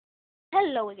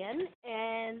Hello again,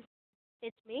 and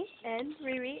it's me and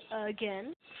Riri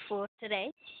again for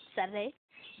today, Saturday,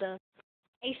 the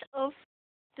 8th of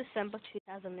December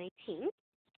 2018.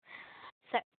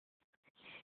 So,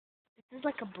 this is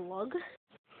like a blog.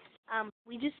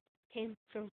 We just came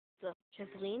from the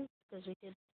trampoline because we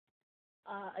did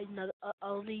another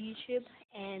older YouTube,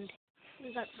 and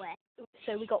we got wet.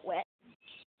 So we got wet,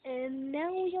 and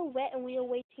now we are wet, and we are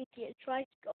waiting to get dry to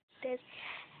go upstairs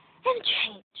and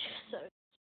change. So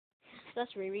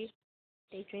that's Riri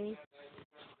daydreaming.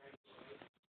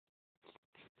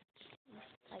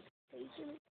 Like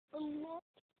daydreaming a lot.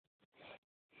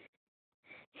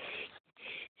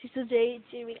 She's a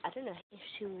daydreaming. I don't know if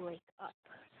she'll wake up.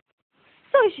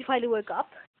 So she finally woke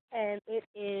up, and it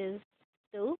is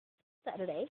still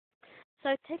Saturday.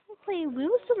 So technically, we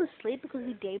were still asleep because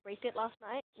we daybreaked it last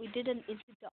night. We did an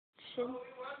introduction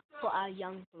for our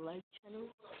Young Blood channel.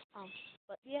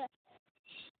 But yeah,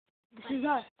 this is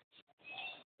us.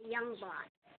 Young blood.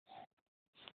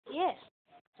 Yeah,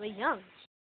 we're young.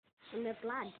 In the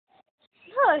blood.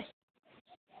 No,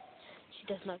 she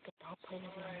does not get the whole point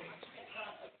of it.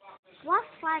 What's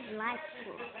 5 lights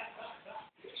for?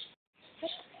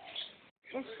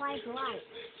 There's 5 lights.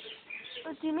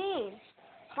 What do you mean?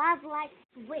 5 lights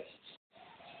which?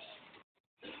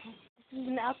 This is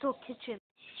an outdoor kitchen.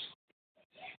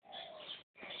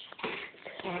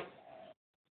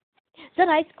 Is that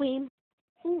ice cream?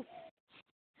 Ooh.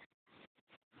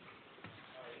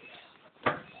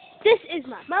 This is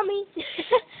my mummy.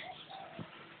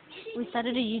 We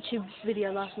started a YouTube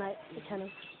video last night, the channel.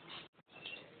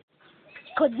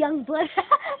 It's called Young Blood.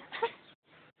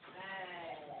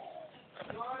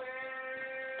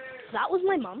 That was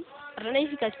my mum. I don't know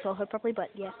if you guys saw her properly, but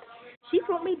yeah. She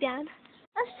brought me down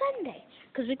a Sunday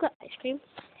because we got ice cream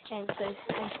and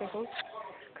sprinkles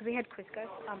because we had Crisco.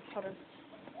 Hold on.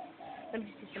 Let me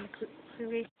just do some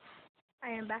quickly. I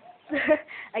am back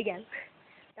again.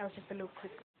 That was just a little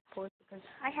quick pause because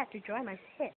I had to dry my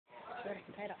hair.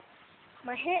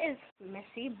 My hair is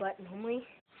messy, but normally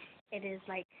it is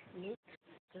like neat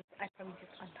because I probably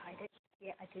just untied it.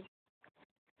 Yeah, I did.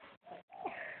 But,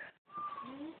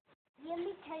 Let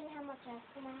me tell you how much ice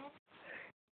cream I had.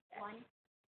 1.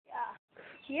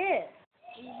 yeah.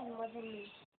 Even more than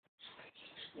me.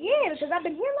 Yeah, because I've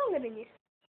been here longer than you.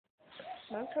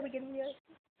 Mom's probably getting you.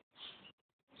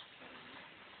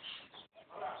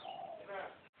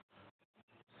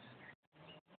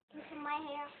 Look at my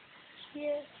hair.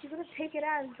 Yeah, she's gonna take it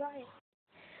out and dry it.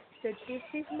 So this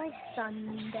is my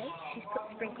sundae. She's put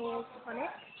sprinkles on it.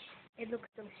 It looks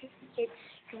delicious. It's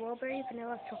strawberry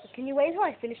vanilla chocolate. Can you wait until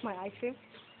I finish my ice cream?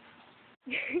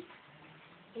 It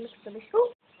looks delicious.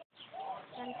 Ooh.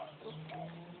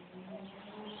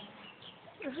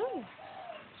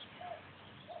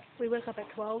 We woke up at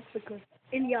 12 because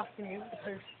in the afternoon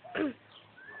because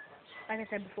like I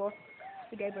said before,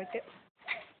 we daybreaked it.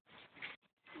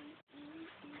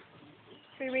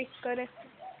 Riri, go there.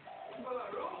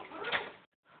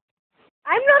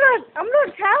 I'm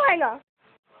not telling her.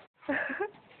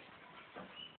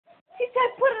 She said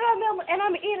put it on there and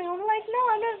I'm eating. I'm like, no,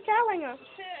 I'm not telling her.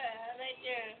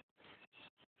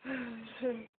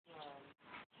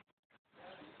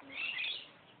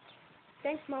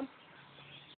 Thanks, Mom.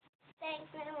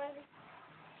 Thanks, Mama.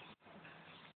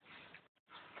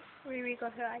 Riri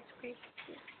got her ice cream.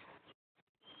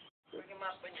 Bring him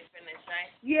up when you finish,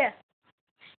 right? Yeah.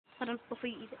 Hold on, before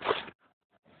you eat it.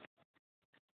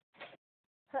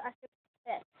 Her ice cream.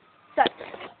 There. So,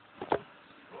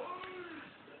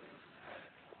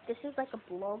 this is like a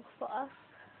blog for us.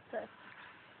 So,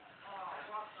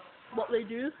 what we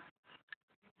do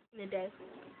in a day.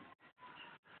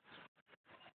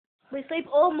 We sleep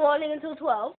all morning until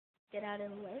 12. Get out of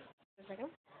the way for a second.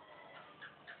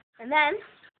 And then,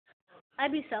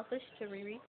 I'd be selfish to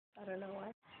Riri. I don't know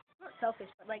why. Not selfish,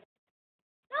 but like,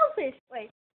 selfish! Wait.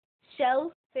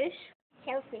 Shellfish?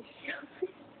 Selfish.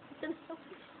 Shellfish? Isn't it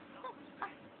selfish?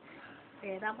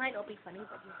 Yeah, that might not be funny,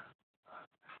 but yeah.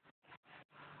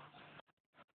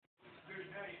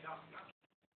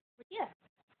 But yeah.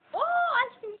 Oh,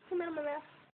 ice cream came out of my mouth.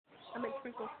 I meant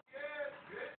sprinkles.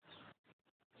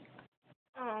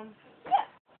 Yeah.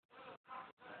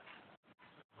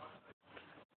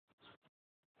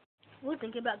 We're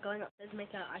thinking about going upstairs and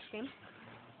making our ice cream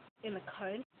in the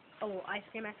cone. Oh, well, ice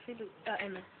cream actually,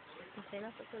 in the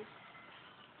container, because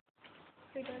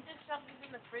we don't. Just something in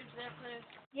the fridge there, please.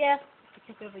 Yeah. I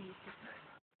took over YouTube.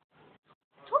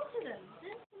 Talk to them.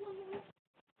 You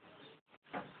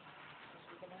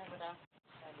can have it out.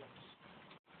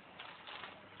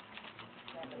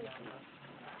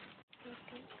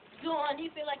 Go on, do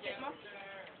you feel like it, Mom?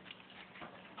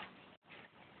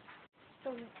 So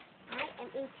I am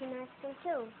eating ice cream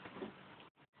too.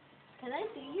 Can I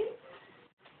see you?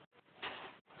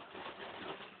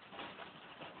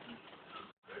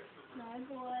 No,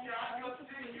 boy.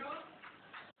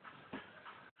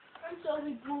 I'm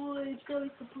sorry, boy.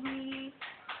 Sorry, Capri.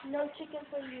 No chicken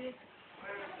for you.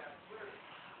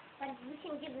 But we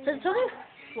can give him So, the sorry. bone.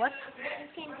 What?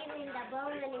 We can give him the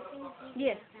bone and if he's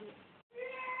Yeah.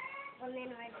 and then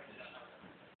right.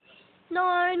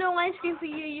 No, no ice cream for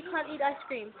you. You can't eat ice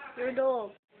cream. You're a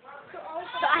dog. So also,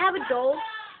 So I have a dog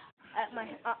at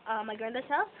my granddad's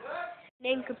house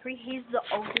named Capri. He's the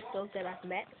oldest dog that I've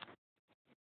met.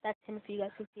 That's him if you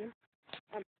guys can see him.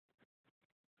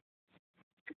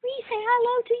 Capri, say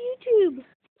hello to YouTube.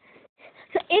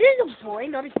 So it is a boy,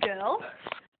 not a girl.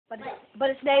 But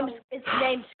its name's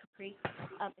Capri.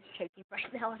 It's choking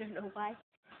right now. I don't know why.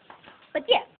 But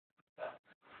yeah.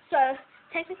 So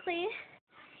technically,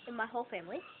 in my whole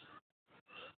family,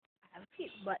 I have a few,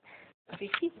 but a few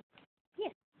people.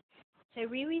 Yeah. So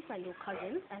Riri's my little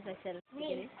cousin, as I said at the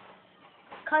beginning.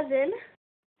 Cousin?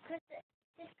 This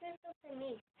Crystal to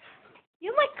me.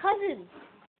 You're my cousin.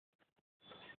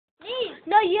 Me.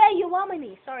 No, yeah, you are my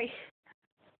niece. Sorry.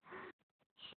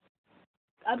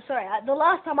 I'm sorry. The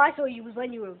last time I saw you was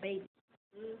when you were a baby.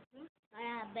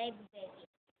 Baby.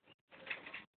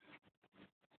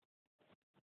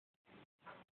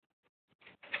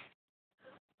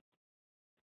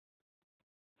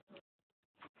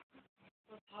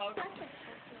 Hug.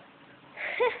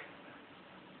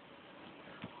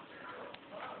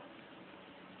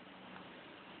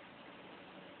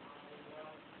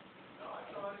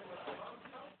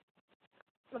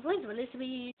 I've always wanted to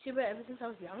be a YouTuber ever since I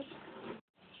was young.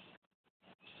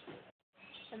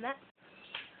 And that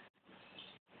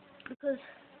because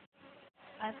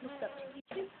I've looked up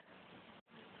to YouTube.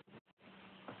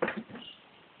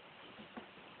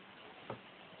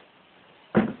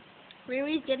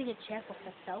 Riri's getting a chair for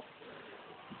herself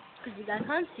because you guys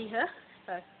can't see her.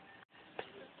 So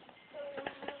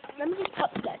let me just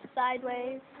pop that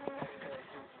sideways.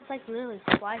 It's like literally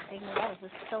sliding around.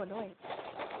 It's so annoying.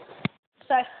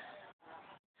 So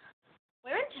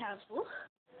we're in Townsville.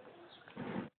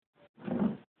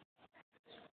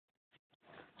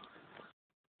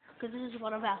 Because this is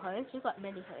one of our homes. We've got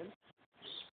many homes.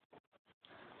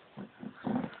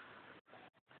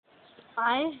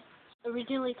 I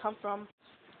originally come from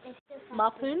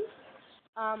Mapoon.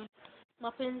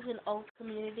 Mapoon's an old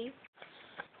community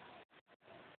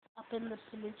up in the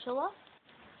peninsula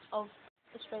of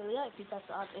Australia. If you guys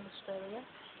aren't in Australia,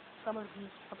 some of you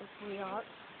probably aren't.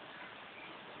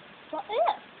 But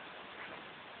yeah.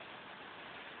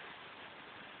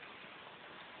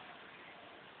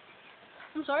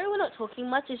 I'm sorry we're not talking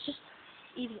much. It's just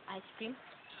eating ice cream.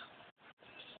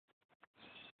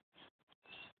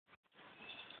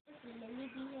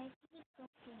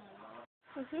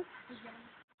 Mhm.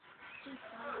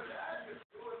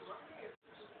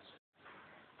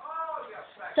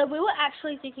 So we were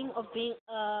actually thinking of being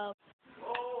a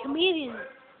comedian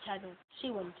channel. She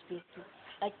wanted to be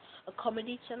like a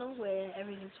comedy channel where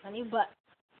everything's funny, but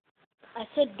I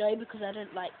said no because I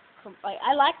don't like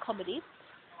I like comedy,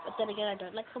 but then again I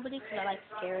don't like comedy because I like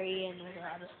scary and all the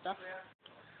other stuff.